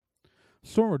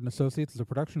Stormwood and Associates is a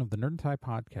production of the Nerd and Tie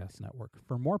Podcast Network.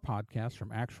 For more podcasts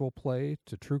from actual play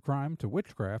to true crime to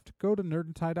witchcraft, go to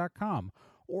nerdandtie.com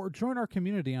or join our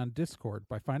community on Discord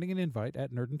by finding an invite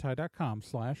at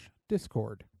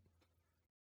nerdandtie.com/discord.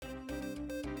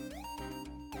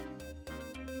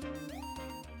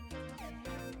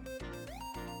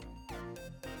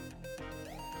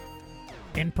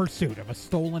 In pursuit of a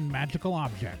stolen magical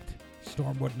object,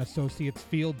 Stormwood and Associates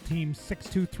Field Team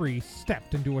 623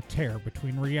 stepped into a tear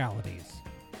between realities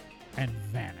and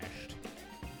vanished.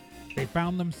 They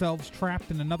found themselves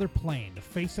trapped in another plane,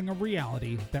 facing a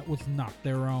reality that was not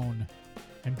their own,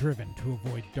 and driven to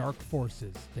avoid dark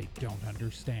forces they don't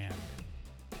understand.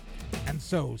 And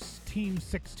so, Team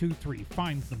 623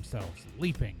 finds themselves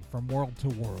leaping from world to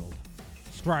world,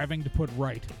 striving to put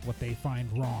right what they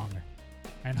find wrong,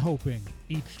 and hoping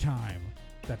each time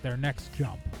that their next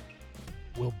jump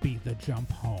will be the jump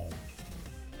home.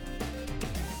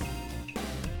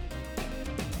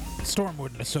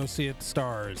 Stormwood and Associates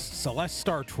stars Celeste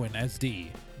Star Twin as Dee,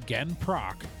 Gen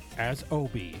Proc as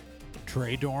Obi,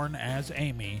 Trey Dorn as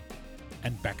Amy,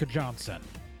 and Becca Johnson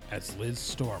as Liz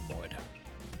Stormwood.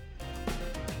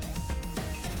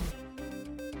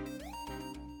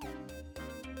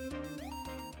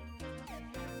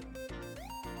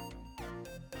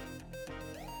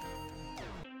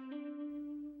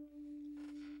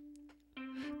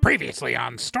 Previously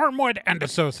on Stormwood and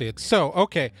Associates. So,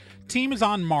 okay, team is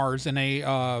on Mars in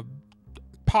a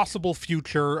possible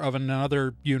future of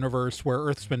another universe where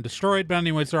Earth's been destroyed. But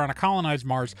anyways, they're on a colonized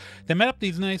Mars. They met up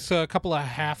these nice couple of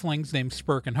halflings named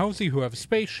Spurk and Hosey who have a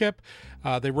spaceship.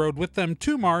 They rode with them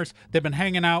to Mars. They've been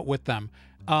hanging out with them.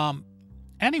 While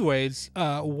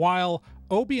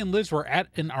Obi and Liz were at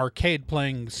an arcade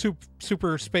playing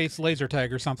Super Space Laser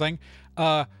Tag or something,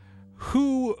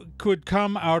 who could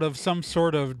come out of some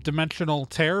sort of dimensional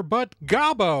tear but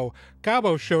Gabo.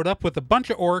 Gabo showed up with a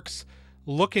bunch of orcs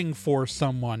looking for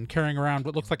someone, carrying around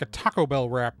what looks like a Taco Bell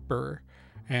wrapper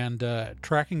and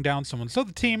tracking down someone. So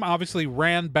the team obviously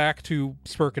ran back to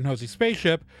Spurk and Hosey's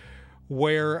spaceship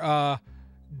where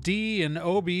Dee and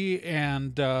Obi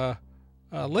and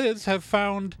Liz have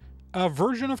found a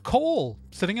version of Cole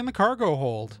sitting in the cargo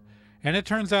hold. And it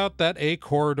turns out that a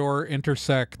corridor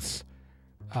intersects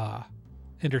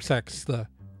the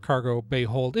cargo bay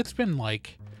hold. It's been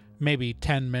like maybe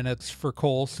 10 minutes for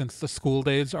Cole since the School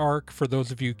Days arc, for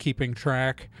those of you keeping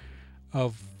track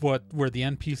of where the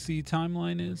NPC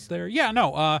timeline is there.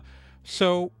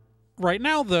 So right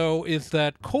now, though, is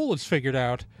that Cole has figured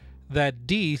out that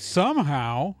Dee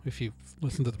somehow, if you've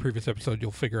listened to the previous episode,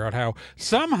 you'll figure out how,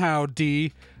 somehow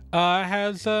Dee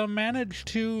has managed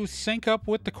to sync up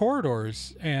with the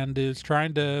corridors and is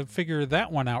trying to figure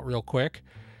that one out real quick,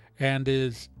 and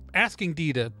is asking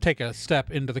Dee to take a step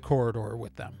into the corridor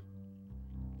with them.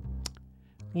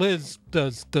 Liz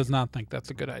does not think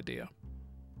that's a good idea.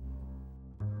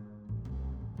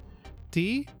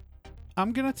 Dee,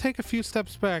 I'm going to take a few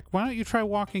steps back. Why don't you try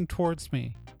walking towards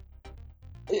me?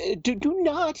 Do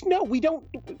not. No, we don't.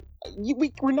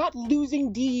 We're not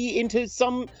losing Dee into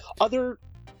some other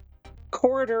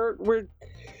corridor where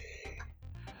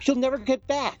she'll never get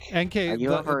back. And Are you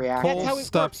overreacting? Cole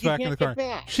steps back in the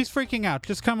corner. She's freaking out.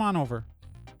 Just come on over.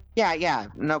 Yeah,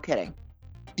 no kidding.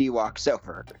 Dee walks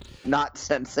over, not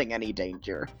sensing any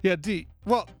danger. Yeah, Dee.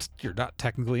 Well, you're not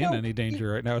technically in any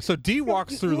danger right now. So Dee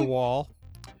walks through the wall.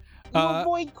 You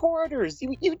avoid corridors.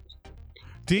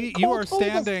 Dee, you are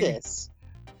standing.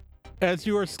 As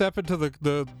you are stepping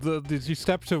to as you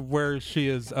step to where she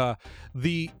is,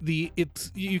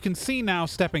 you can see now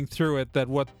stepping through it that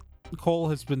what Cole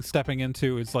has been stepping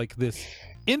into is like this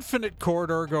infinite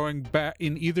corridor going back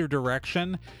in either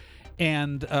direction,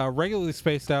 and regularly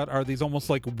spaced out are these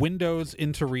almost like windows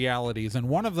into realities, and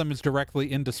one of them is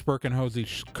directly into Spurk and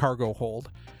Hosey's cargo hold,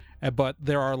 but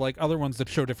there are like other ones that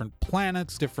show different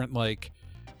planets, different like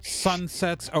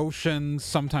sunsets, oceans,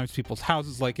 sometimes people's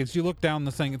houses. Like as you look down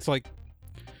the thing, it's like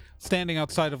standing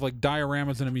outside of like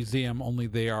dioramas in a museum, only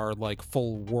they are like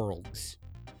full worlds,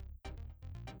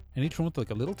 and each one with like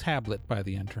a little tablet by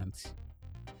the entrance.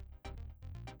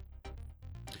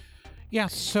 Yeah,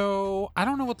 so I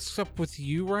don't know what's up with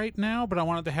you right now, but I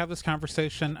wanted to have this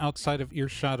conversation outside of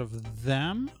earshot of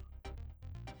them.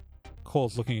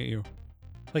 Cole's looking at you.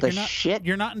 Like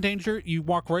you're not in danger. You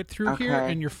walk right through here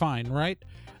and you're fine, right?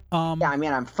 Yeah, I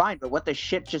mean, I'm fine, but what the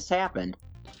shit just happened?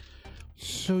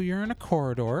 So you're in a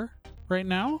corridor right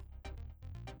now.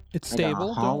 It's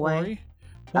stable, don't worry.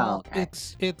 Well, okay.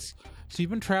 It's so you've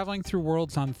been traveling through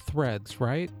worlds on threads,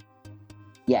 right?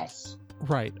 Yes.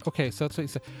 Right. Okay, so that's what you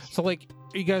said. So like,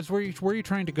 you guys, where are you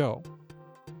trying to go?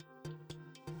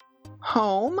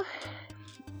 Home.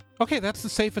 Okay, that's the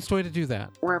safest way to do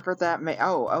that. Wherever that may...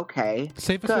 Oh, okay. The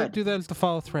safest way to do that is to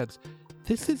follow threads.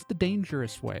 This is the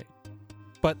dangerous way.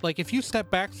 But, like, if you step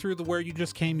back through where you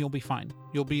just came, you'll be fine.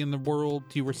 You'll be in the world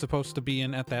you were supposed to be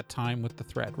in at that time with the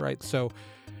thread, right? So,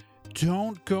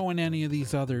 don't go in any of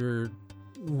these other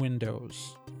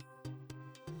windows.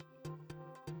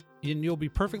 And you'll be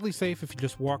perfectly safe if you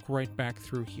just walk right back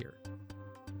through here.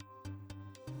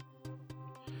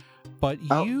 But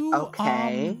you...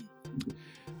 Okay.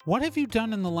 What have you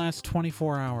done in the last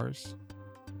 24 hours?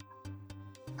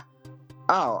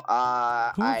 Oh,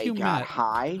 Who have I you got met?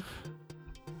 high.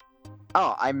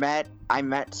 Oh, I met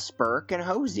Spurk and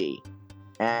Hosey,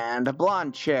 and a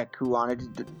blonde chick who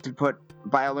wanted to put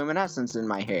bioluminescence in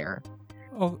my hair.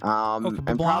 Oh, okay,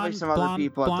 and probably some other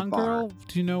people at the blonde bar. girl.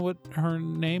 Do you know what her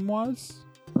name was?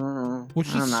 Was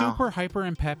she I don't know. super hyper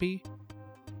and peppy?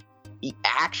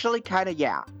 Actually, kind of,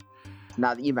 yeah.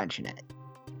 Now that you mention it.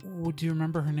 Do you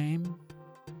remember her name?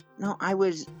 No,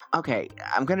 okay,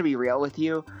 I'm gonna be real with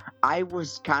you. I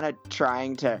was kind of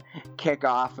trying to kick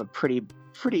off a pretty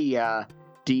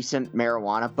decent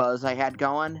marijuana buzz I had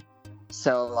going.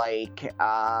 So, like,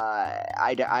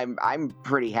 I'm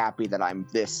pretty happy that I'm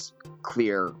this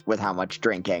clear with how much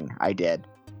drinking I did,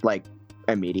 like,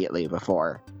 immediately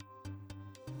before.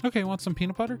 Okay, want some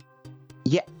peanut butter?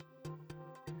 Yeah.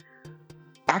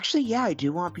 Actually, yeah, I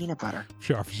do want peanut butter.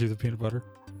 She offers you the peanut butter.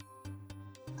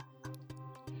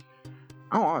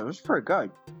 Oh, it was pretty good.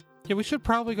 Yeah, we should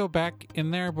probably go back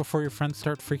in there before your friends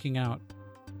start freaking out.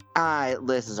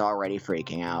 Liz is already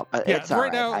freaking out. Yeah, it's all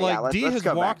right now, yeah, like, Dee has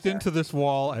go back walked there. into this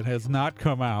wall and has not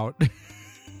come out.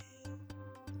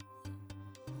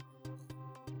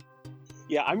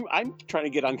 Yeah, I'm trying to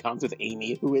get on comms with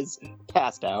Amy, who is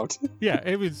passed out. Yeah,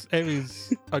 Amy's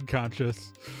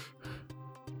unconscious.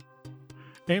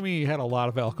 Amy had a lot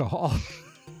of alcohol.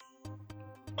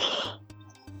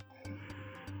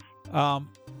 All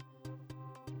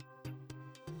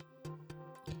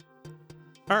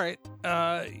right.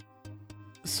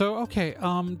 So okay.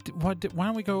 Why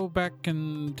don't we go back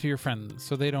into your friends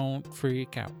so they don't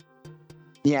freak out?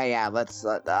 Yeah. Let's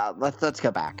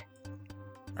go back.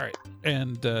 All right.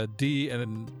 And Dee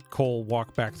and Cole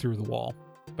walk back through the wall,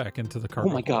 back into the cargo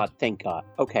Oh my god! Thank God.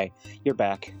 Okay, you're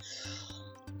back.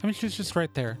 I mean, she's just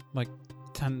right there, like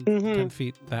 10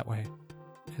 feet that way.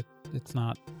 It's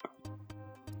not.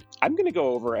 I'm gonna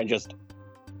go over and just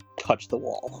touch the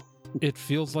wall. It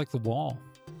feels like the wall.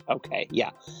 Okay, yeah.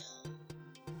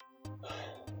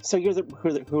 So you're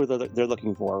who they're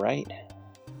looking for, right?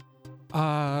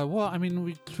 Well, I mean,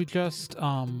 we just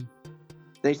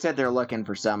They said they're looking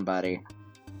for somebody.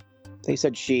 They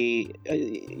said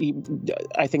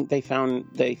I think they found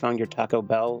your Taco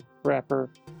Bell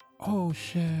wrapper. Oh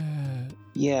shit.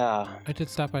 Yeah. I did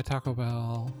stop by Taco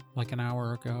Bell like an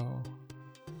hour ago.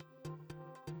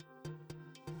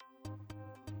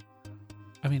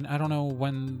 I mean, I don't know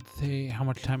how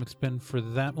much time it's been for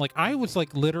them. Like, I was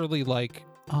like literally like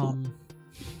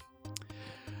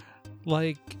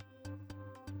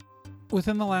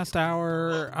within the last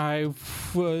hour, I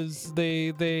was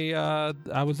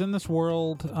I was in this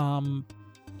world. I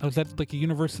was at like a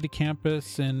university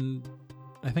campus in,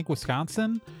 I think,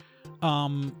 Wisconsin.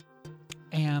 I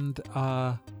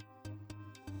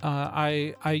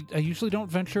usually don't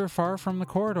venture far from the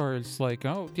corridors. Like,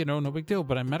 oh, no big deal.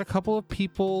 But I met a couple of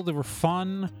people. They were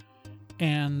fun.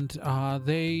 And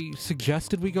they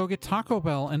suggested we go get Taco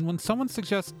Bell. And when someone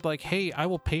suggests, like, hey, I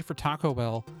will pay for Taco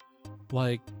Bell,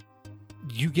 like,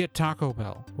 you get Taco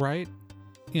Bell, right?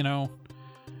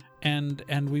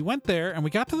 And we went there and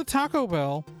we got to the Taco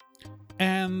Bell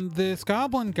and this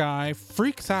goblin guy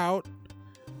freaks out,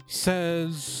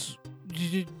 says,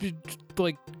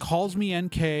 like, calls me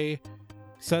NK,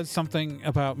 says something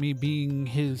about me being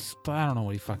his, I don't know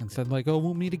what he fucking said, like, oh,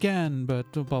 we'll meet again,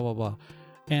 but blah, blah, blah.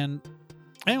 And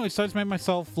anyway, so I just made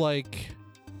myself, like,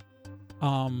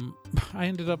 I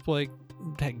ended up, like,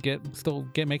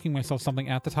 making myself something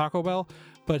at the Taco Bell,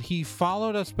 but he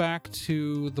followed us back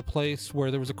to the place where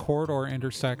there was a corridor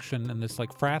intersection in this,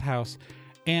 like, frat house,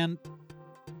 and,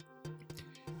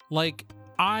 like,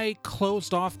 I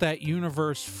closed off that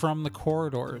universe from the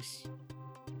corridors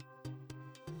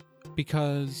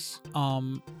because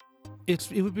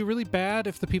it would be really bad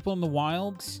if the people in the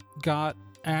wilds got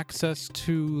access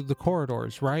to the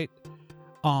corridors, right?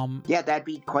 Yeah, that'd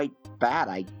be quite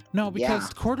bad. No,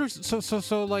 because corridors.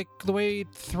 So like the way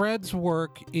threads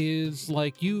work is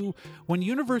like when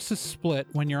universes split,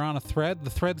 when you're on a thread,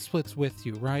 the thread splits with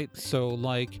you, right? So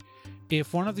like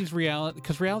if one of these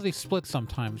because reality splits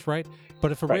sometimes, right?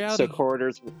 But if a reality, so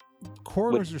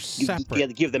corridors are separate. You have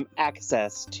to give them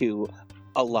access to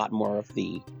a lot more of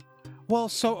the Well,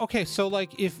 so okay, so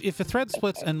like if a thread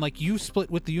splits and like you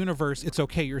split with the universe, it's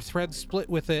okay. Your thread split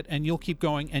with it, and you'll keep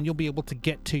going, and you'll be able to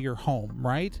get to your home,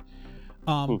 right?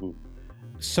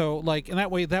 So like, and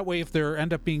that way, if there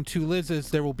end up being two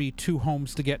Liz's, there will be two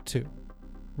homes to get to,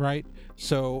 right?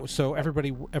 So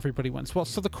everybody wins. Well,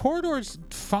 so the corridors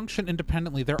function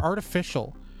independently. They're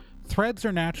artificial. Threads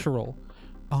are natural.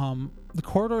 The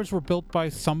corridors were built by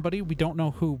somebody, we don't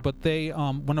know who, but they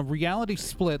when a reality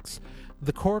splits,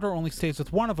 the corridor only stays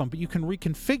with one of them, but you can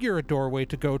reconfigure a doorway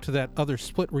to go to that other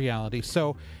split reality.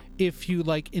 So if you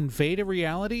like invade a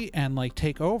reality and like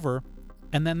take over,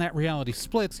 and then that reality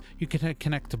splits, you can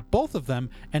connect to both of them,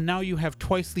 and now you have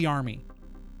twice the army.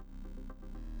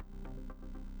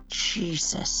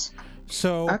 Jesus.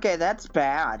 So okay, that's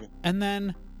bad. And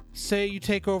then say you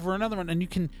take over another one, and you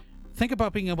can think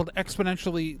about being able to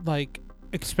exponentially like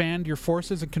expand your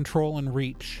forces and control and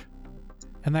reach,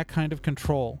 and that kind of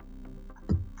control,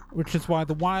 which is why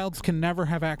the wilds can never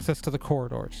have access to the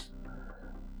corridors.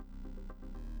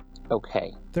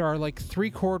 Okay. There are like 3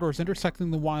 corridors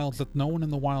intersecting the wilds that no one in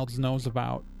the wilds knows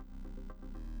about.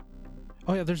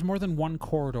 Oh yeah, there's more than one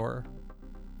corridor.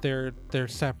 They're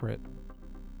separate.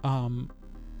 I've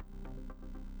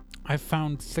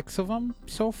found 6 of them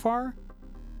so far.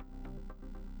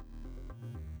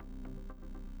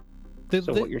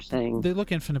 What you're saying? They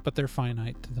look infinite, but they're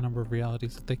finite to the number of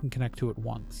realities that they can connect to at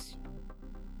once.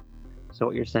 So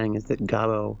what you're saying is that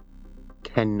Gabo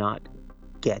cannot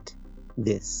get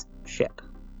this ship.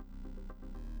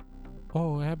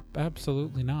 Oh,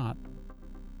 absolutely not.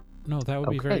 No, that would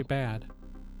be very bad.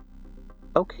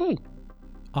 Okay.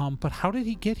 But how did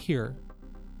he get here?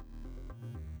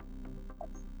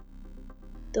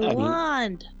 The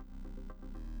wand.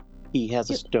 He has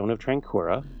a stone of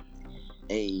Trancura,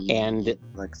 and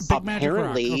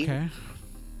apparently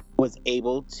was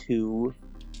able to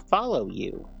follow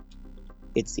you.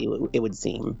 It would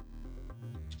seem.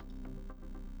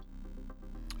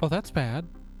 Oh, that's bad.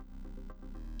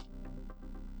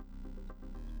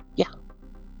 Yeah.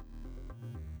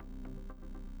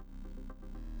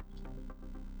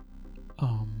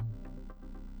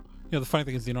 You know, the funny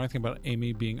thing is, the only thing about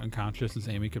Amy being unconscious is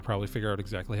Amy could probably figure out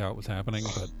exactly how it was happening,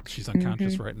 but she's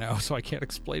unconscious right now, so I can't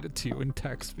explain it to you in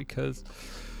text because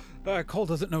Cole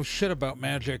doesn't know shit about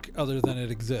magic other than it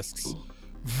exists.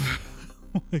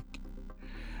 Like,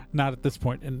 not at this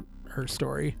point in her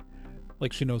story.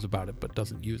 Like, she knows about it, but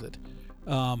doesn't use it.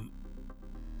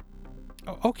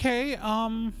 Okay,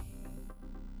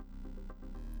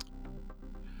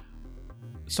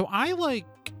 so I, like,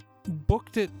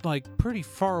 booked it, like, pretty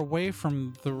far away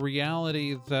from the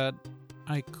reality that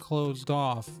I closed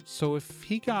off. So if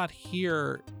he got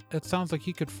here, it sounds like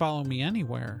he could follow me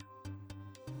anywhere.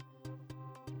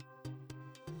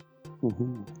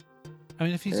 Mm-hmm. I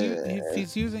mean, if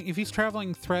he's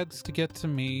traveling threads to get to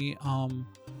me,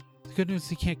 the good news is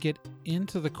he can't get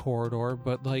into the corridor,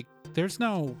 but like there's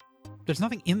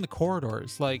nothing in the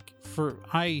corridors. Like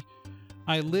I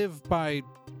live by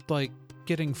like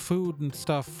getting food and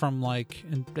stuff from like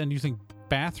and using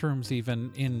bathrooms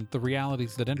even in the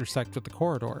realities that intersect with the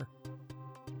corridor.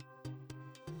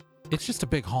 It's just a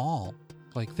big hall.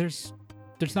 Like there's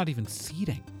not even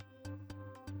seating.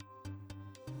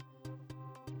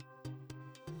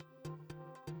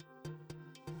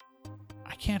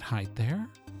 I can't hide there.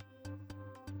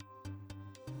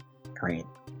 Great.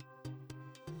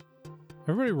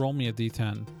 Everybody roll me a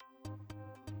d10.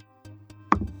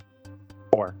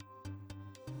 4.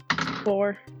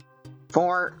 4.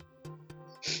 4.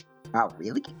 Wow,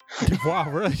 really?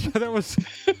 Wow, really? That was...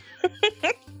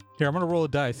 Here, I'm going to roll a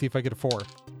die, see if I get a 4.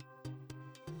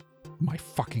 My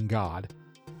fucking God.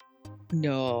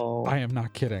 No. I am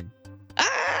not kidding.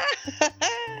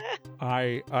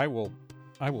 I will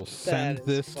send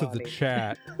this to the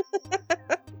chat.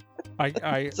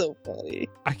 I so funny.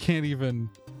 I can't even...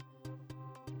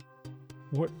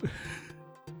 What?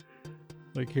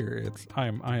 Like here, I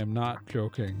am not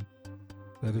joking.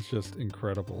 That is just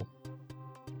incredible.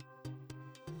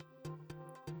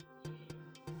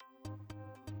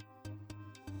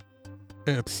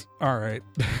 It's all right.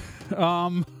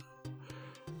 All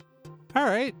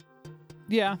right.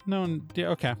 Yeah, no, yeah,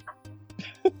 okay.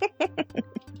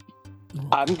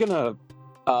 I'm gonna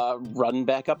run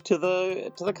back up to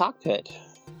the cockpit.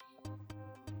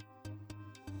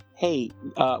 Hey,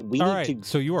 we need to.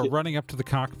 So you are running up to the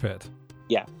cockpit.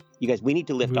 Yeah, you guys, we need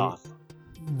to lift off.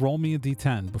 Roll me a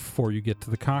d10 before you get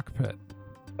to the cockpit.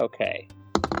 Okay.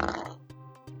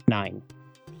 9.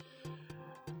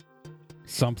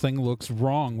 Something looks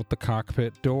wrong with the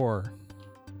cockpit door.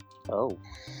 Oh.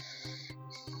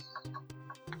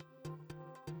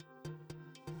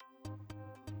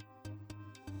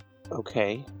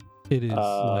 Okay. It is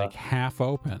like half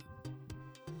open.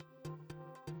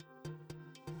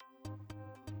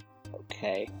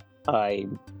 Okay. I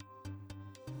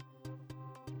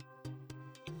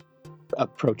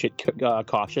approach it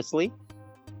cautiously.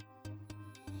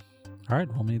 All right,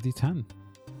 roll me a d10.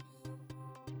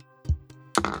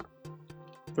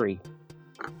 3.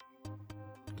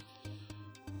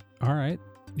 All right,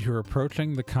 you're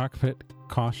approaching the cockpit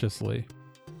cautiously.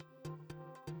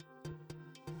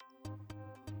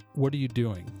 What are you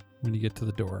doing when you get to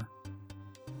the door?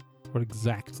 What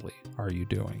exactly are you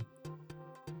doing?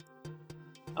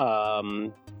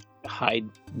 Hide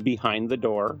behind the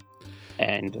door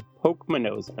and poke my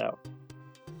nose out.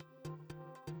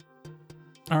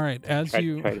 All right, as Try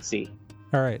you to see.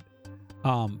 All right.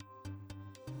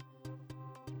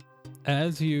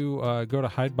 As you go to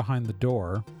hide behind the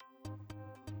door,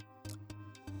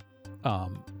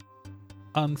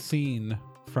 unseen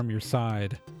from your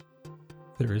side,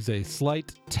 there is a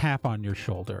slight tap on your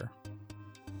shoulder.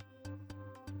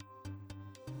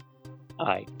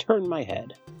 I turn my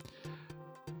head.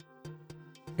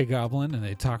 A goblin in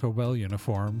a Taco Bell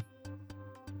uniform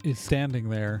is standing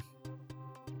there.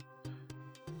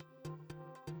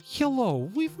 Hello,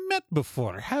 we've met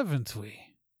before, haven't we?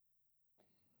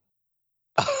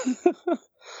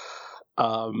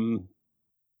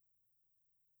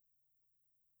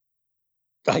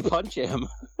 I punch him.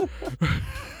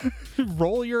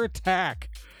 Roll your attack.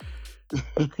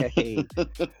 Okay.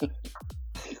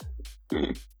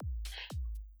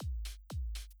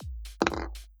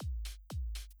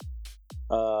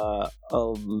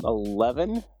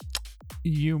 11.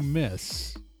 You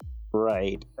miss.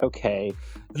 Right. Okay.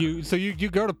 You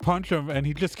go to punch him, and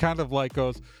he just kind of like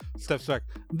steps back.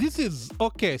 This is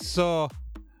okay. So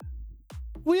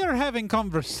we are having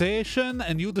conversation,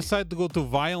 and you decide to go to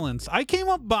violence. I came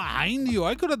up behind you.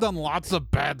 I could have done lots of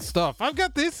bad stuff. I've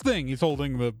got this thing. He's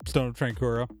holding the Stone of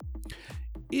Trancura.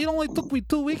 It only took me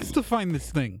 2 weeks to find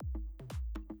this thing.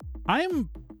 I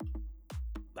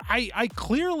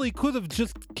clearly could have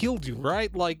just killed you,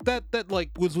 right? Like that like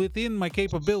was within my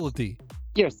capability.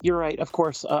 Yes, you're right. Of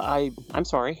course. I'm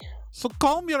sorry. So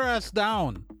calm your ass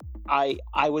down. I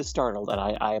was startled, and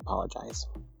I apologize.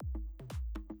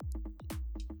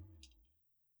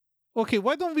 Okay,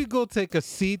 why don't we go take a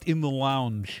seat in the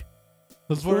lounge?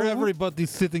 That's where everybody's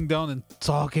sitting down and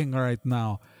talking right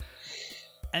now.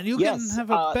 And you can have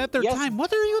a better time.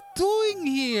 What are you doing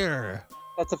here?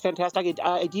 That's a fantastic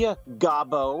idea,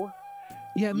 Gobbo.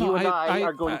 Yeah, no, you and I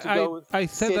are going to go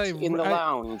sit in the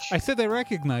lounge. I said I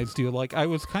recognized you. Like, I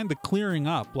was kind of clearing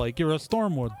up. Like, you're a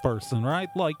Stormwood person, right?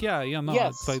 Like, yeah, no.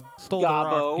 Yes, I stole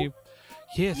Gobbo. the rock.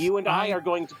 Yes, you and I are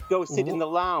going to go sit in the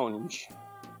lounge.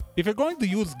 If you're going to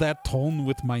use that tone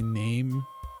with my name...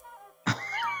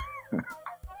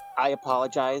 I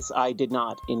apologize. I did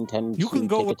not intend you to can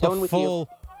go take with a tone the with full you.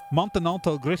 Monte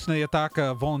Alto Grishna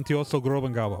Yataka Volantioso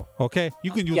Grobengabo. Okay?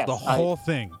 You can use the whole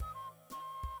thing.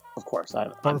 Of course.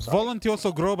 I'm or sorry.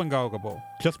 Volantioso Grobengabo.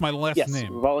 Just my last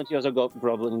name. Volantioso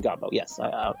Grobengabo. Yes,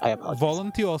 I apologize.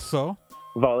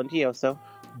 Volantioso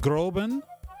Groben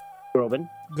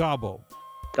Gabo.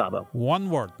 One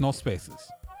word, no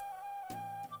spaces.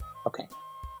 Okay.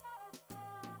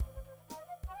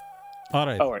 All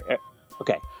right.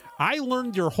 Okay. I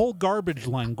learned your whole garbage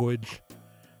language.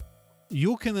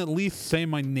 You can at least say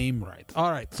my name right.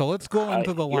 All right, so let's go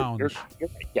into the lounge. You're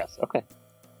right. Yes, okay.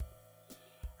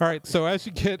 All right, so as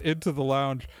you get into the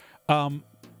lounge,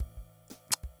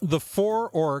 the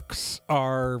 4 orcs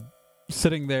are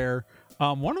sitting there.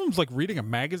 One of them's like reading a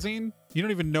magazine. You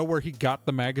don't even know where he got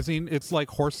the magazine. It's like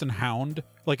Horse and Hound.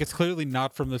 Like, it's clearly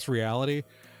not from this reality.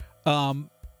 Spurk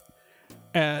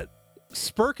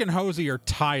and Hosey are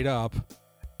tied up.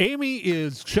 Amy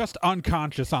is just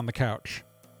unconscious on the couch.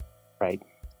 Right.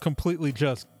 Completely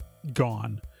just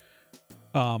gone.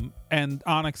 And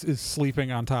Onyx is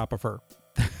sleeping on top of her.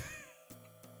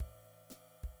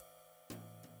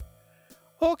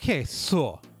 Okay,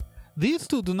 so these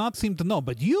two do not seem to know,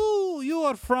 but you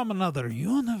are from another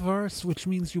universe, which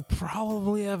means you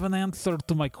probably have an answer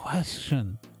to my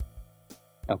question.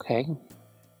 Okay.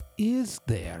 Is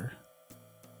there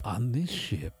on this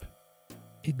ship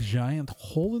a giant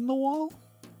hole in the wall?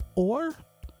 Or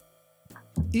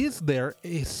is there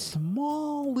a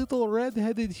small little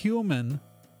red-headed human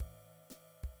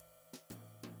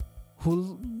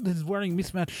who is wearing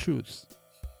mismatched shoes?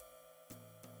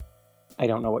 I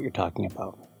don't know what you're talking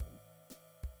about.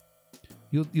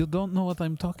 You don't know what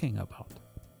I'm talking about.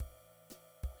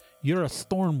 You're a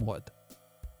Stormwood.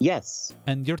 Yes.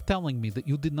 And you're telling me that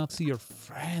you did not see your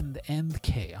friend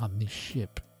NK on this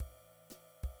ship.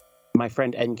 My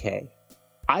friend NK.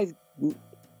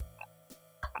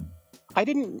 I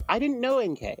didn't know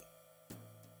NK.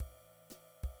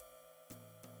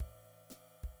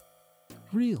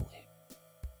 Really?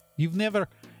 You've never,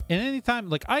 in any time,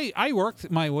 like, I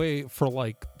worked my way for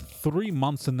like 3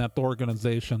 months in that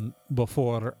organization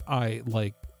before I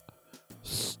like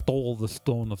stole the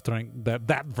stone of strength,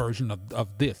 that version of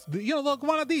this. You know, look,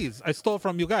 one of these I stole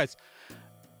from you guys.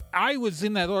 I was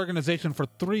in that organization for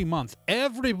 3 months.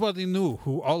 Everybody knew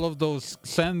who all of those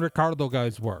San Ricardo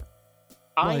guys were.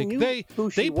 I knew who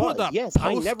she was. Yes,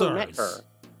 I never met her.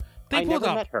 They put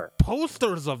up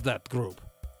posters of that group.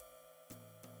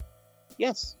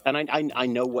 Yes, and I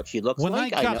know what she looks when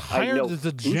like. When I got hired as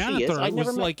a janitor, it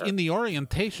was like in the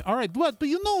orientation. All right, but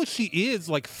you know who she is,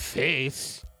 like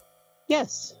face.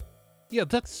 Yes. Yeah,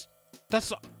 that's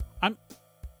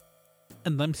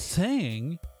I'm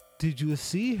saying, did you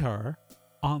see her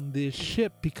on this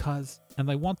ship? Because, and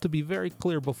I want to be very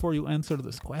clear before you answer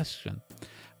this question. I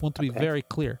want to be very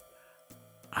clear.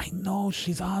 I know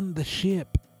she's on the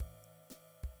ship.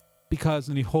 Because,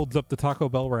 and he holds up the Taco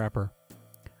Bell wrapper.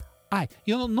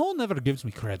 No one ever gives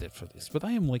me credit for this, but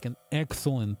I am like an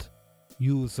excellent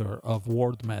user of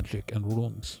ward magic and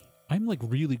runes. I'm like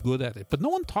really good at it, but no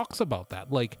one talks about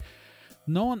that. Like,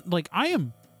 no one, like, I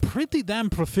am pretty damn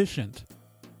proficient.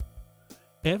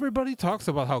 Everybody talks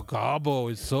about how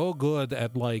Gabo is so good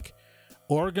at like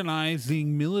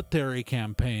organizing military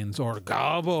campaigns, or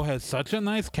Gabo has such a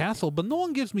nice castle, but no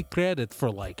one gives me credit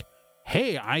for like,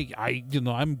 hey,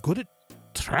 I'm good at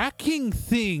tracking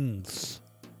things.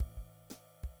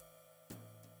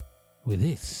 With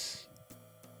this.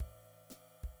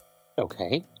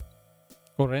 Okay.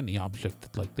 Or any object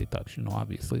that like they touch,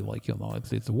 obviously, like,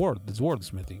 it's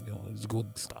wordsmithing, it's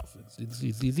good stuff. It's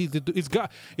easy to do.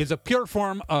 It's a pure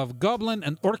form of goblin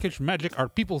and orcish magic. Our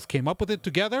peoples came up with it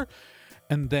together,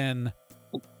 and then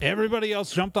everybody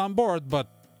else jumped on board, but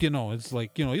it's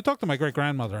like, you talk to my great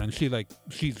grandmother and she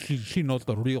knows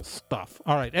the real stuff.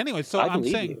 All right. Anyway, so I'm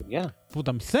saying,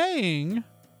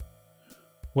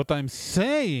 What I'm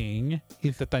saying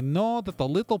is that I know that the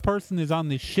little person is on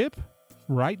this ship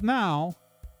right now,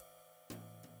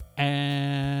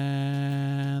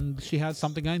 and she has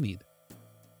something I need.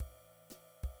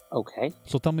 Okay.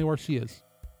 So tell me where she is.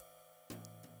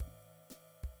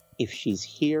 If she's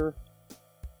here,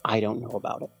 I don't know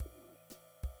about it.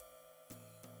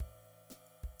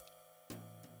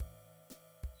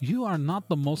 You are not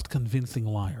the most convincing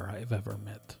liar I've ever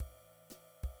met.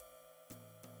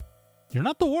 You're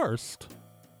not the worst.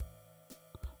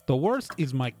 The worst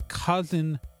is my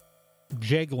cousin,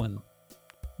 Jeglin.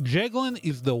 Jeglin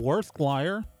is the worst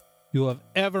liar you have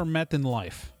ever met in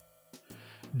life.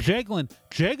 Jeglin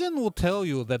will tell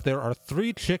you that there are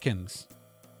 3 chickens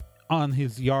on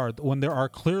his yard when there are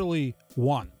clearly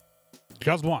 1.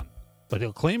 Just 1. But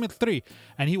he'll claim it's 3.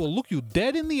 And he will look you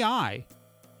dead in the eye.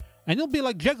 And you'll be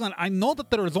like, Jeglin, I know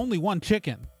that there is only 1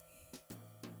 chicken.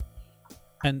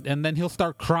 And then he'll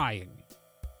start crying.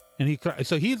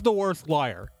 So he's the worst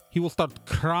liar. He will start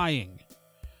crying.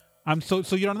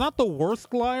 So you're not the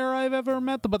worst liar I've ever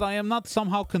met, but I am not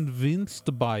somehow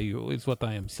convinced by you, is what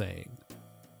I am saying.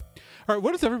 All right,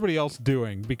 what is everybody else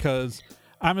doing? Because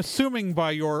I'm assuming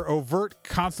by your overt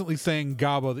constantly saying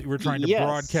Gabo that you were trying to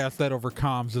broadcast that over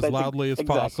comms as loudly as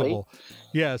possible.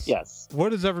 Yes. Yes.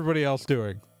 What is everybody else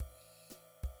doing?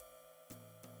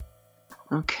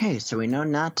 Okay, so we know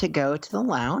not to go to the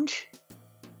lounge.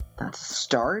 That's a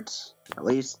start, at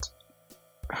least.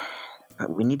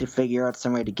 But we need to figure out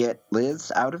some way to get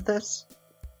Liz out of this.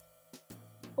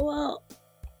 Well,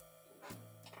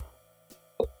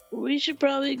 we should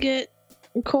probably get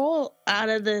Cole out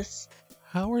of this.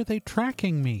 How are they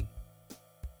tracking me?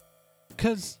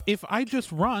 Because if I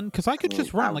just run, because I could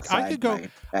just run, like I could go,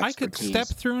 I could step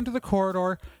through into the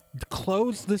corridor,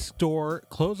 close this door,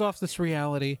 close off this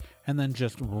reality, and then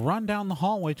just run down the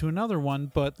hallway to another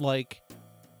one, but like...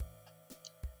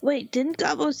 Wait, didn't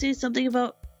Gabo say something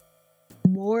about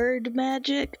ward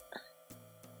magic?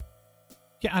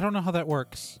 Yeah, I don't know how that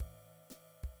works.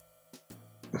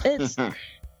 It's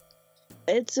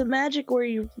a magic where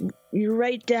you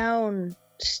write down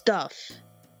stuff,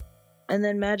 and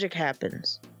then magic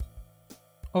happens.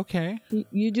 Okay.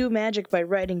 You do magic by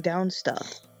writing down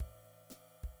stuff.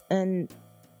 And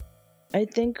I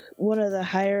think one of the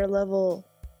higher level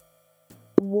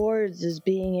wards is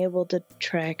being able to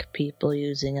track people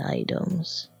using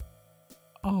items.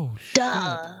 Oh, shit.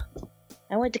 Duh!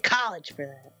 I went to college for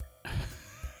that.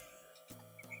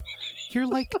 You're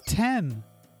like 10.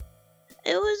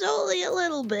 It was only a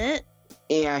little bit.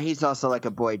 Yeah, he's also like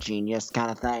a boy genius kind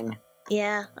of thing.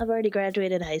 Yeah, I've already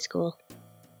graduated high school.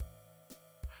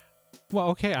 Well,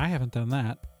 okay, I haven't done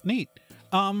that. Neat.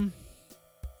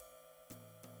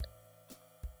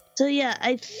 So yeah,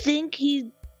 I think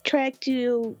he tracked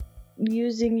you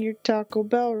using your Taco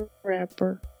Bell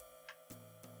wrapper.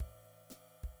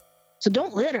 So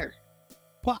don't litter.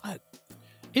 What?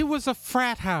 It was a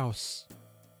frat house.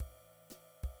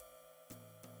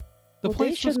 The Well, they place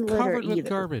was shouldn't litter covered with either.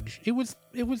 garbage. It was.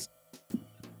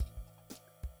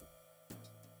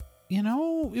 You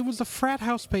know, it was a frat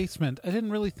house basement. I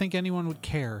didn't really think anyone would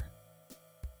care.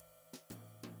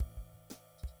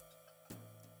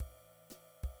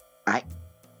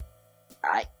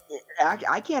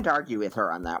 I can't argue with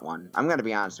her on that one. I'm gonna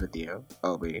be honest with you,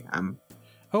 Obi.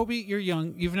 Obi, you're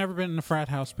young. You've never been in a frat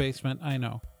house basement. I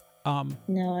know.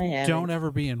 No, I haven't. Don't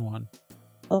ever be in one.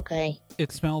 Okay.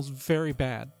 It smells very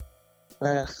bad.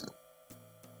 Ugh.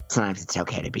 Sometimes it's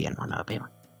okay to be in one, Obi.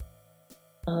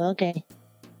 Oh, okay.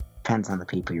 Depends on the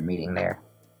people you're meeting there.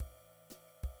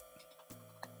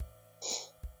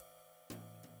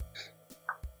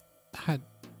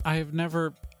 I have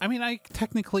never. I mean, I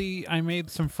made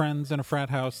some friends in a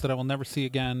frat house that I will never see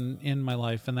again in my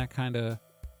life, and that kind of.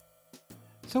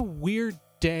 It's a weird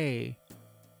day.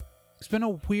 It's been a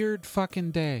weird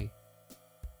fucking day.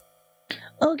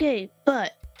 Okay,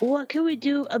 but what can we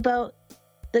do about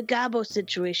the Gabo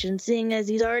situation, seeing as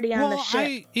he's already on the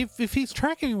ship? If he's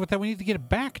tracking with that, we need to get it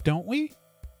back, don't we?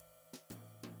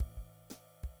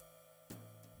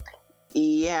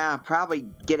 Yeah, probably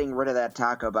getting rid of that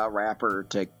Taco Bell wrapper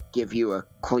to give you a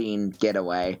clean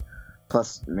getaway.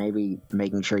 Plus, maybe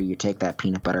making sure you take that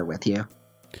peanut butter with you.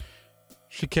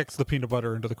 She kicks the peanut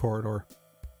butter into the corridor.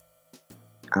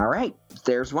 All right,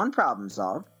 there's one problem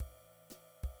solved.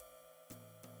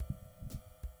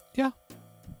 Yeah.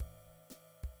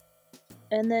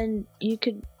 And then you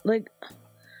could,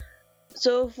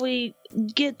 so if we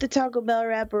get the Taco Bell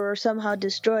wrapper or somehow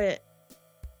destroy it,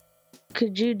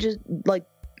 could you just,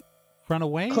 run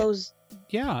away? close...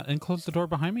 Yeah, and close the door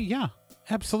behind me? Yeah,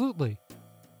 absolutely.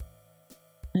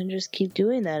 And just keep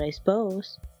doing that, I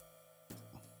suppose.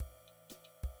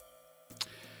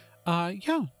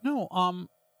 Yeah, no,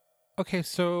 okay,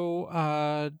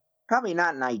 so, Probably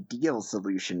not an ideal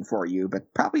solution for you,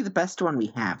 but probably the best one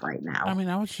we have right now. I mean,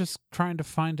 I was just trying to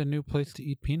find a new place to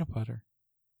eat peanut butter.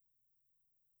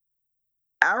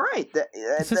 All right,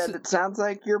 that sounds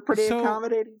like you're pretty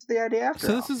accommodating to the idea after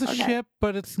all. So this is a ship,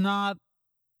 but it's not...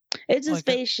 It's a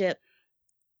spaceship.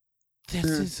 This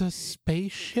is a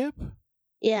spaceship?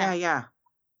 Yeah. Yeah.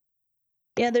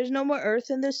 Yeah, there's no more Earth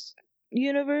in this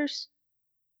universe.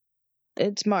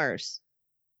 It's Mars.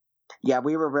 Yeah,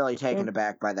 we were really taken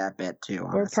aback by that bit, too,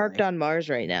 honestly. We're parked on Mars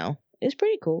right now. It's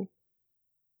pretty cool.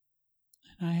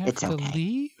 And I have to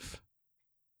leave?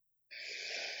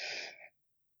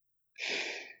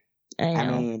 I know.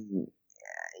 I mean,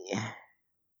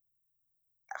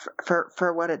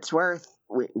 for what it's worth,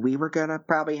 we were gonna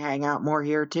probably hang out more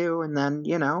here too, and then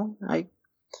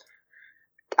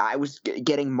I was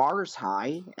getting Mars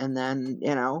high, and then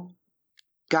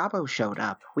Gabo showed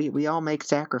up. We all make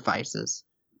sacrifices.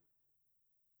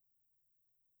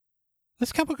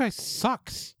 This Gabo guy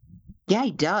sucks. Yeah,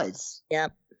 he does.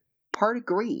 Yep. Part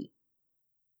agree.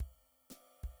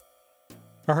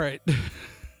 All right.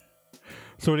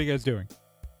 So what are you guys doing?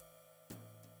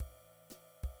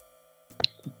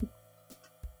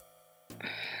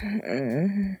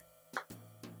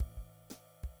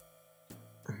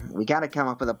 We got to come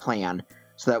up with a plan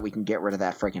so that we can get rid of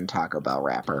that freaking Taco Bell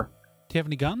wrapper. Do you have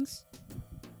any guns?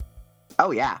 Oh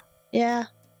yeah. Yeah.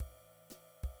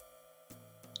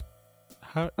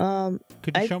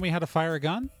 Could you show me how to fire a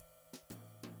gun?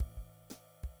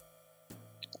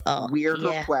 Oh, weird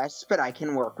request, but I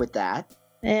can work with that.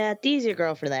 Yeah, tease your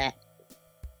girl for that.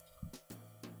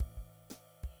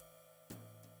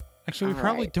 Actually, we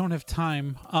probably don't have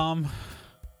time.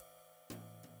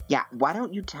 Yeah, why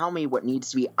don't you tell me what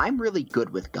needs to be? I'm really good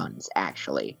with guns,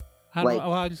 actually.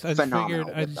 I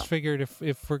just figured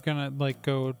if we're gonna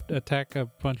go attack a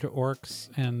bunch of orcs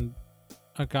and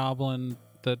a goblin,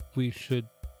 that we should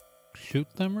shoot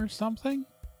them or something.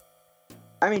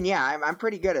 I mean, yeah, I'm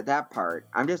pretty good at that part.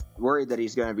 I'm just worried that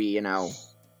he's gonna be,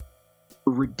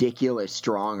 ridiculous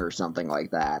strong or something like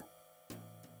that.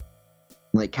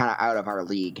 Kind of out of our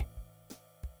league.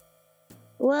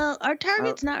 Well, our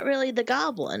target's not really the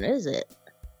goblin, is it?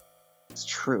 It's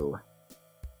true.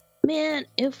 Man,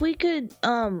 if we could,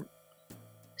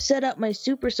 set up my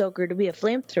super soaker to be a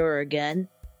flamethrower again.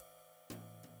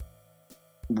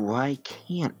 Why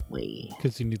can't we?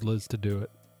 Because you need Liz to do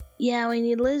it. Yeah, we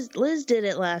need Liz. Liz did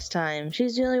it last time.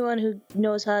 She's the only one who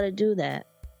knows how to do that.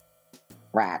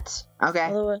 Rats. Okay.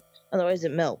 Otherwise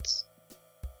it melts.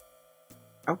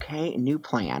 Okay, new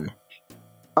plan.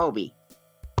 Obi.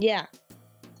 Yeah.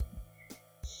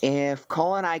 if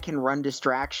Cole and I can run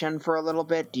distraction for a little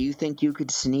bit, do you think you could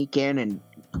sneak in and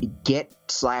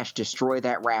get/destroy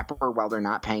that rapper while they're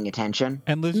not paying attention?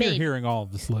 And Liz, you're hearing all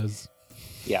of this, Liz.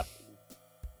 Yep.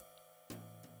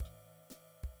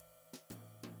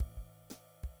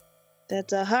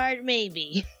 That's a hard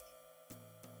maybe.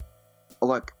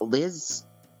 Look, Liz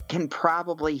can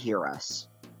probably hear us.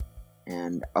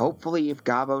 And hopefully, if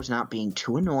Gabo's not being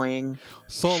too annoying,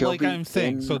 so like I'm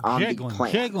saying, so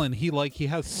Jeglin, he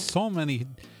has so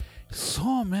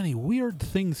many weird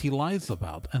things he lies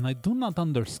about, and I do not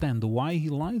understand why he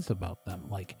lies about them.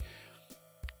 Like,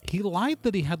 he lied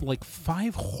that he had like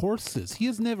 5 horses. He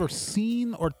has never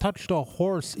seen or touched a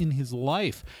horse in his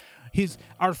life.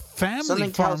 Our family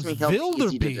Something farms tells me he'll be easy to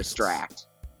wildebeests. distract.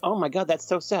 Oh my god, that's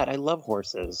so sad. I love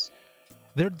horses.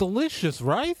 They're delicious,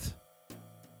 right?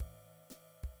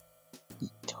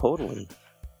 Totally.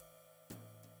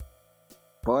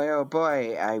 Boy, oh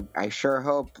boy, I sure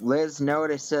hope Liz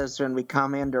notices when we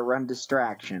come in to run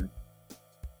distraction.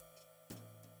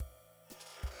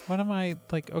 What am I,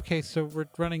 like, okay, so we're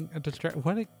running a distraction.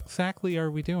 What exactly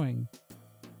are we doing?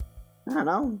 I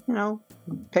don't know,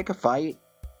 pick a fight.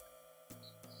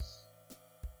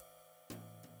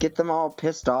 Get them all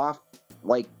pissed off,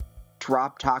 like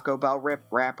drop Taco Bell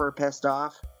wrapper pissed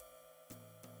off.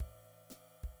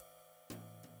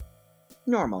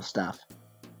 Normal stuff.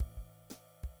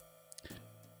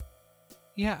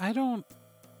 Yeah,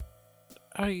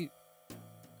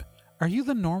 are you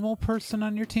the normal person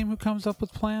on your team who comes up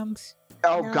with plans?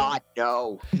 Oh No. god,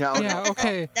 no. Yeah,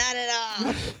 okay. Not at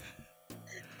all.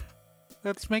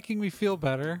 That's making me feel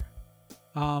better.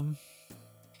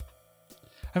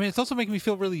 I mean, it's also making me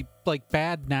feel really, like,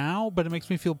 bad now, but it makes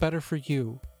me feel better for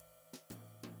you.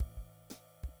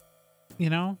 You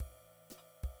know?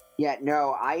 Yeah,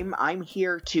 no, I'm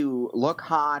here to look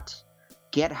hot,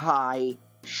 get high,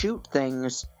 shoot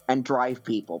things, and drive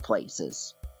people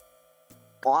places.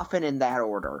 Often in that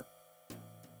order.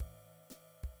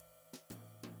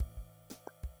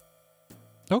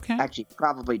 Okay. Actually,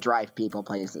 probably drive people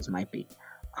places might be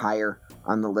higher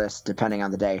on the list, depending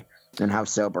on the day and how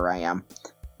sober I am.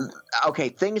 Okay,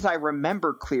 things I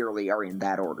remember clearly are in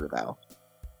that order, though.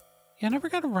 Yeah, I never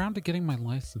got around to getting my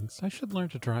license. I should learn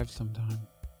to drive sometime.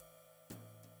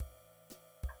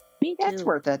 Me too. That's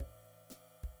worth it.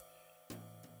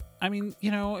 I mean, you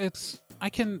know, I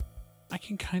can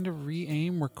kind of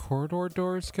re-aim where corridor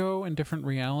doors go in different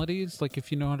realities, like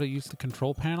if you know how to use the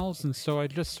control panels, and so I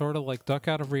just sort of like duck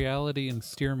out of reality and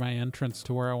steer my entrance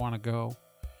to where I want to go.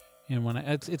 And when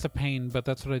it's a pain, but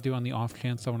that's what I do on the off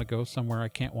chance I want to go somewhere I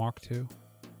can't walk to.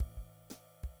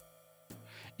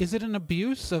 Is it an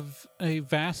abuse of a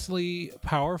vastly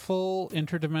powerful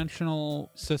interdimensional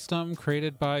system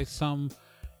created by some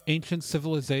ancient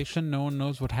civilization no one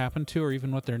knows what happened to or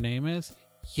even what their name is?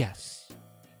 Yes.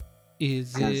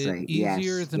 Is it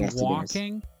easier than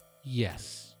walking?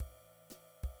 Yes.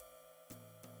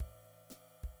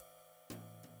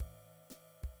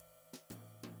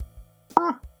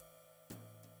 Huh.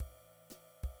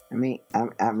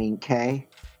 I mean, Kay.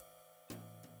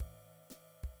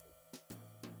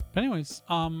 But anyways,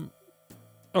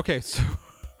 okay, so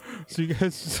you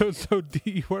guys, so D,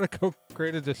 you want to go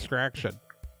create a distraction?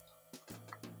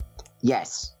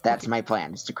 Yes, that's my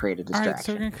plan, is to create a distraction. Alright,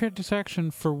 so we're gonna create a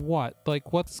distraction for what? Like,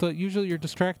 usually you're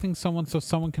distracting someone so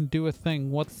someone can do a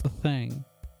thing. What's the thing?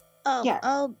 Oh,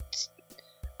 Yeah.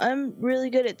 I'm really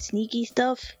good at sneaky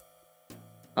stuff.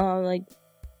 Like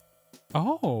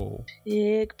Oh.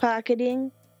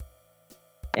 pickpocketing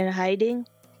and hiding.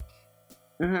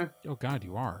 Mm-hmm. Oh god,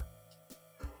 you are.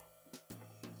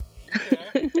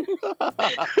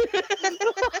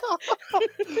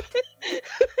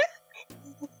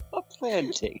 A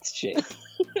plan takes shape.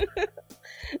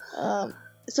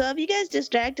 So if you guys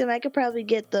distract him, I could probably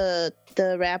get the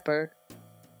rapper.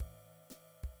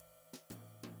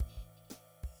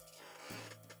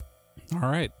 All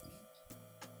right.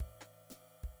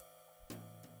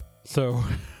 So,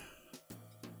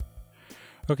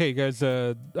 okay, you guys.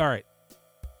 All right.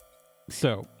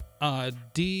 So,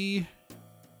 D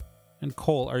and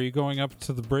Cole, are you going up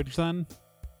to the bridge then,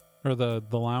 or the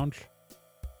lounge?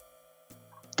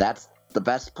 That's the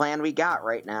best plan we got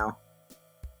right now.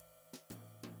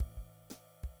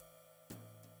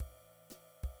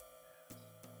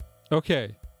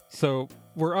 Okay, so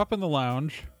we're up in the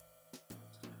lounge.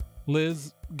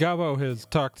 Liz, Gabo has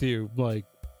talked to you like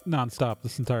nonstop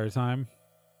this entire time.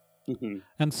 Mm-hmm.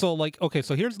 And so, like, okay,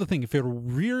 so here's the thing. If you're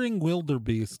rearing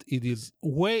wildebeest, it is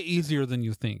way easier than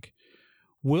you think.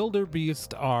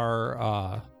 Wildebeest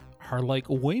are like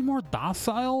way more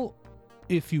docile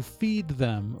if you feed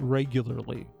them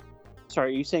regularly.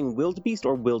 Sorry, are you saying wildebeest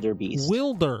or wildebeest?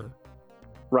 Wilder.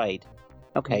 Right.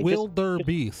 Okay.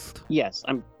 Wildebeest. Yes,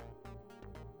 I'm.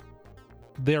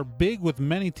 They're big with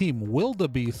many teeth.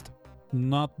 Wildebeest,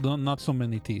 not so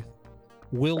many teeth.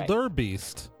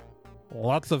 Wildebeest,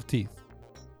 lots of teeth.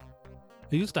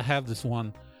 I used to have this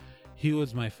one. He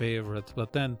was my favorite,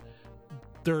 but then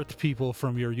dirt people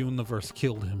from your universe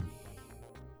killed him.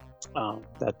 Oh,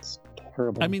 that's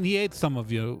terrible. I mean, he ate some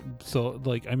of you, so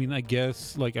like, I mean, I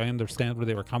guess like I understand where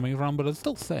they were coming from, but it's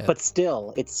still sad. But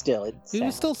still, it's It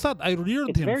was still sad. I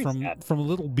reared him from a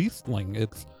little beastling.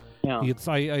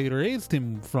 I raised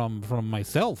him from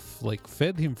myself, like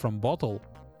fed him from bottle.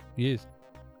 Yes.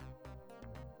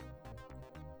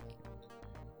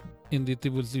 And it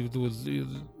was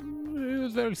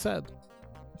very sad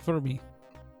for me.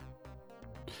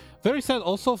 Very sad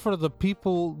also for the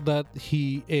people that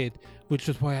he ate, which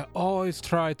is why I always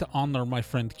try to honor my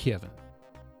friend Kevin.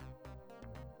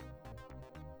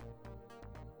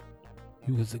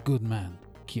 He was a good man,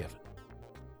 Kevin.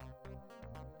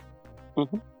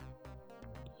 Mm-hmm.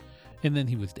 And then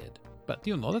he was dead. But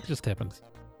you know, that just happens.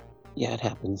 Yeah, it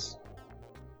happens.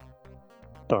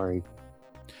 Sorry.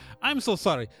 I'm so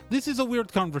sorry. This is a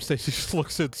weird conversation. Just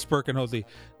looks at Spurk and Hosey.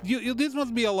 This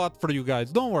must be a lot for you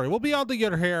guys. Don't worry. We'll be out to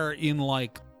get hair in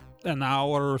like an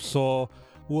hour or so.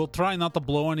 We'll try not to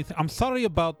blow anything. I'm sorry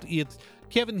about it.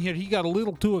 Kevin here, he got a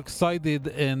little too excited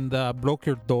and broke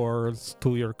your doors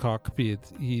to your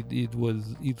cockpit. He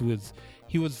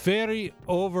was very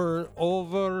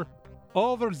overzealous.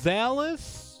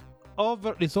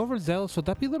 Is overzealous, would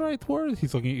that be the right word?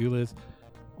 He's looking at you, Liz.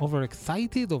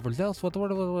 Overexcited, overzealous. What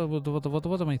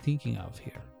am I thinking of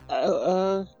here?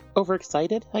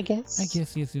 Overexcited, I guess.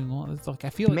 Yes. You know, it's like I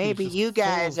feel like maybe you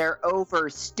guys are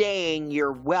overstaying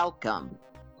your welcome.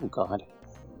 Oh God.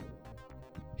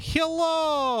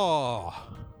 Hello.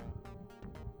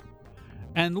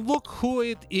 And look who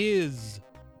it is.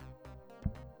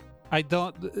 I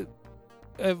don't.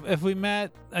 If we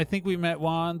met, I think we met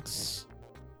once.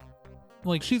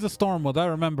 Like, she's a Stormwood. I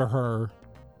remember her.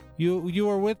 You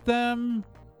were with them,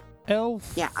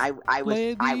 Elf? Yeah, I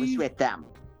was with them.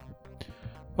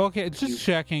 Okay, just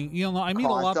checking. You know, I meet a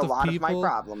lot of people. Of my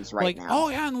problems right now. Oh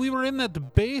yeah, and we were in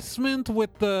that basement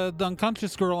with the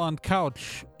unconscious girl on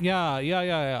couch. Yeah.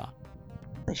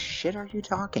 What the shit are you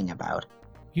talking about?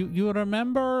 You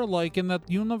remember, like, in that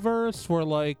universe where,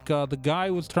 like, the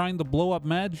guy was trying to blow up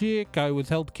magic? I was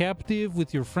held captive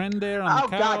with your friend there on the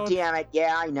couch. Oh, God damn it.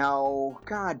 Yeah, I know.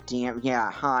 God damn. Yeah,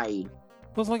 hi.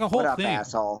 It was like a whole what up, thing.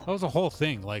 Asshole? That was a whole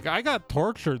thing. Like, I got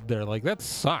tortured there. Like, that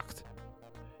sucked.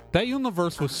 That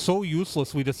universe was so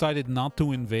useless, we decided not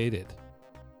to invade it.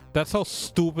 That's how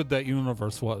stupid that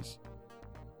universe was.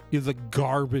 It's a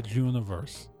garbage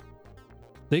universe.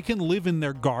 They can live in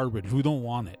their garbage. We don't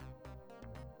want it.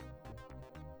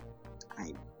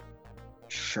 I'm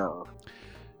sure.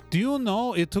 Do you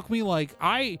know, it took me like...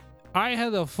 I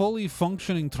had a fully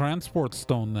functioning transport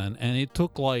stone then, and it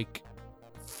took like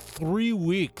 3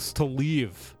 weeks to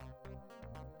leave.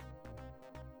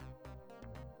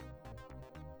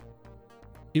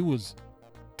 It was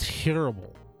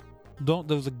terrible. There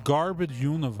was a garbage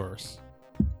universe.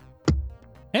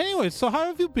 Anyway, so how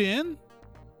have you been?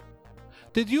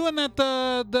 Did you and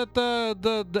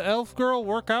the elf girl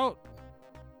work out?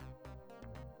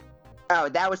 Oh,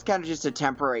 that was kind of just a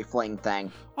temporary fling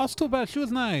thing. Oh, it's too bad. She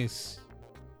was nice.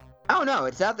 Oh no,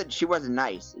 it's not that she wasn't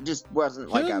nice. It just wasn't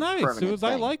like a nice. permanent thing.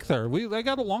 I liked her. I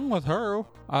got along with her.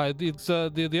 It's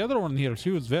the other one here. She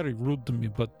was very rude to me,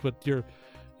 but she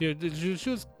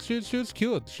was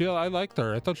cute. I liked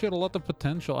her. I thought she had a lot of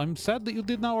potential. I'm sad that you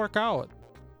did not work out.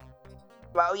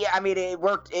 Well, yeah, I mean, it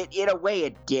worked. In a way,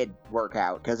 it did work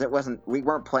out because we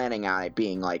weren't planning on it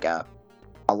being like a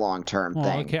long-term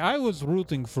thing. Okay, I was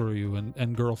rooting for you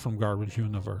and Girl from Garbage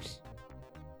Universe.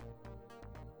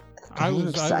 I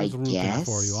was rooting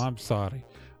for you. I'm sorry.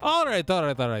 All right.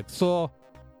 So,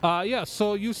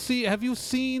 so have you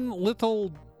seen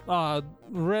little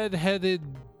red-headed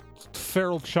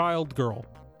feral child girl?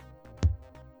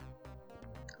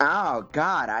 Oh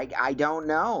God, I don't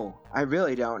know. I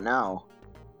really don't know.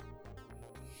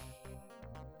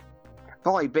 I've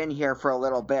only been here for a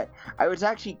little bit. I was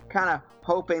actually kind of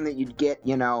hoping that you'd get,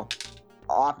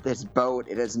 off this boat.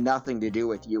 It has nothing to do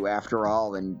with you after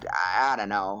all, and I don't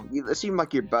know. You seem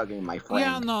like you're bugging my friend.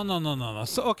 Yeah, no.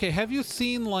 So, okay, have you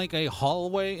seen, like, a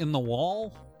hallway in the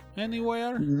wall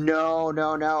anywhere? No.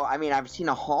 I mean, I've seen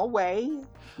a hallway.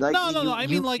 Like, no. I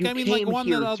mean, like one one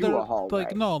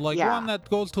that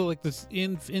goes to like this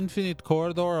infinite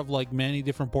corridor of like many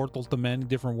different portals to many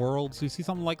different worlds. You see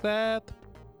something like that?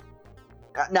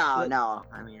 No.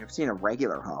 I mean, I've seen a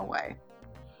regular hallway.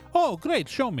 Oh, great!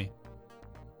 Show me.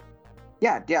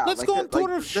 Yeah. Let's like go on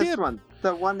tour of this ship. one,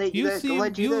 the one that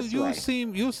led you this way.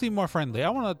 You seem more friendly. I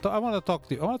want to talk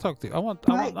to you. I want to talk to you. I want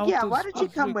Why to don't you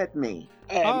come with me?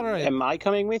 All right. Am I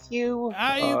coming with you?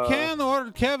 You can,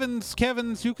 or Kevin's.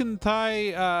 You can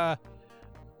tie.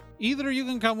 Either you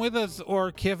can come with us,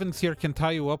 or Kevin's here can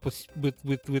tie you up with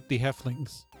the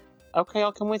Hefflings. Okay,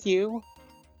 I'll come with you.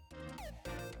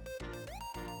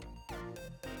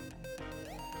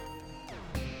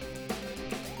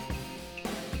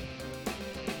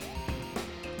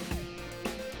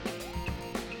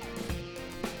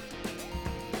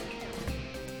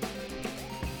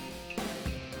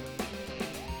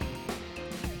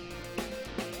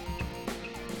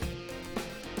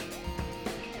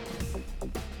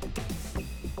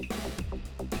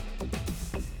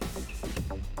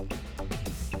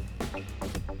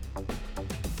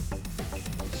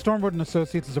 Stormwood &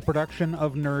 Associates is a production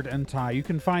of Nerd and Tie. You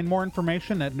can find more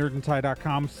information at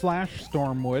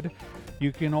nerdandtie.com/Stormwood.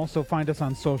 You can also find us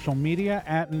on social media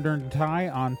at Nerd and Tie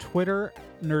on Twitter,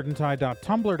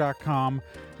 nerdandtie.tumblr.com,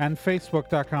 and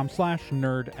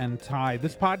facebook.com/nerdandtie.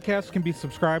 This podcast can be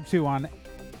subscribed to on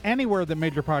anywhere that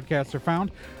major podcasts are found: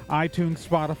 iTunes,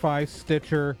 Spotify,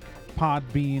 Stitcher,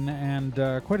 Podbean, and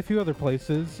quite a few other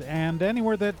places, and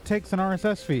anywhere that takes an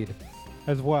RSS feed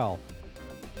as well.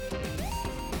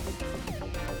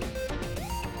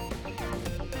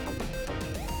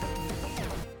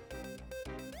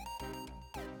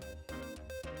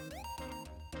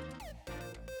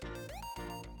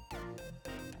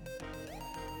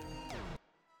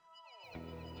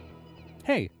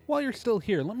 Hey, while you're still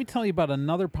here, let me tell you about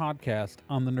another podcast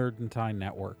on the Nerd and Tie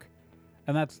Network,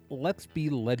 and that's Let's Be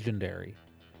Legendary.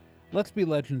 Let's Be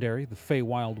Legendary, the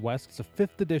Feywild West, is a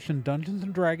 5th edition Dungeons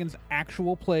 & Dragons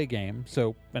actual play game.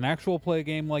 So, an actual play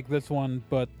game like this one,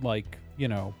 but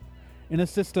in a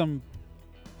system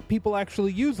people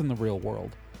actually use in the real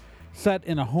world. Set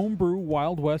in a homebrew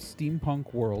Wild West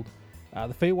steampunk world,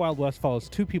 the Feywild West follows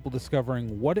two people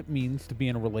discovering what it means to be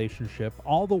in a relationship,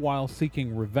 all the while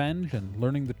seeking revenge and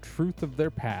learning the truth of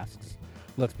their pasts.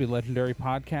 Let's Be Legendary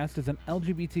podcast is an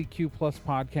LGBTQ+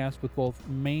 podcast with both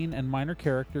main and minor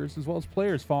characters, as well as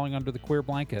players falling under the queer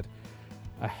blanket.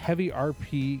 A heavy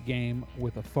RP game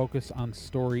with a focus on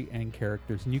story and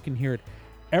characters. And you can hear it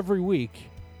every week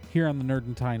here on the Nerd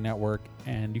and Tie Network,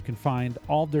 and you can find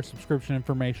all of their subscription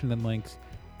information and links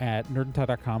at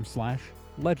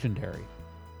nerdandtie.com/legendary.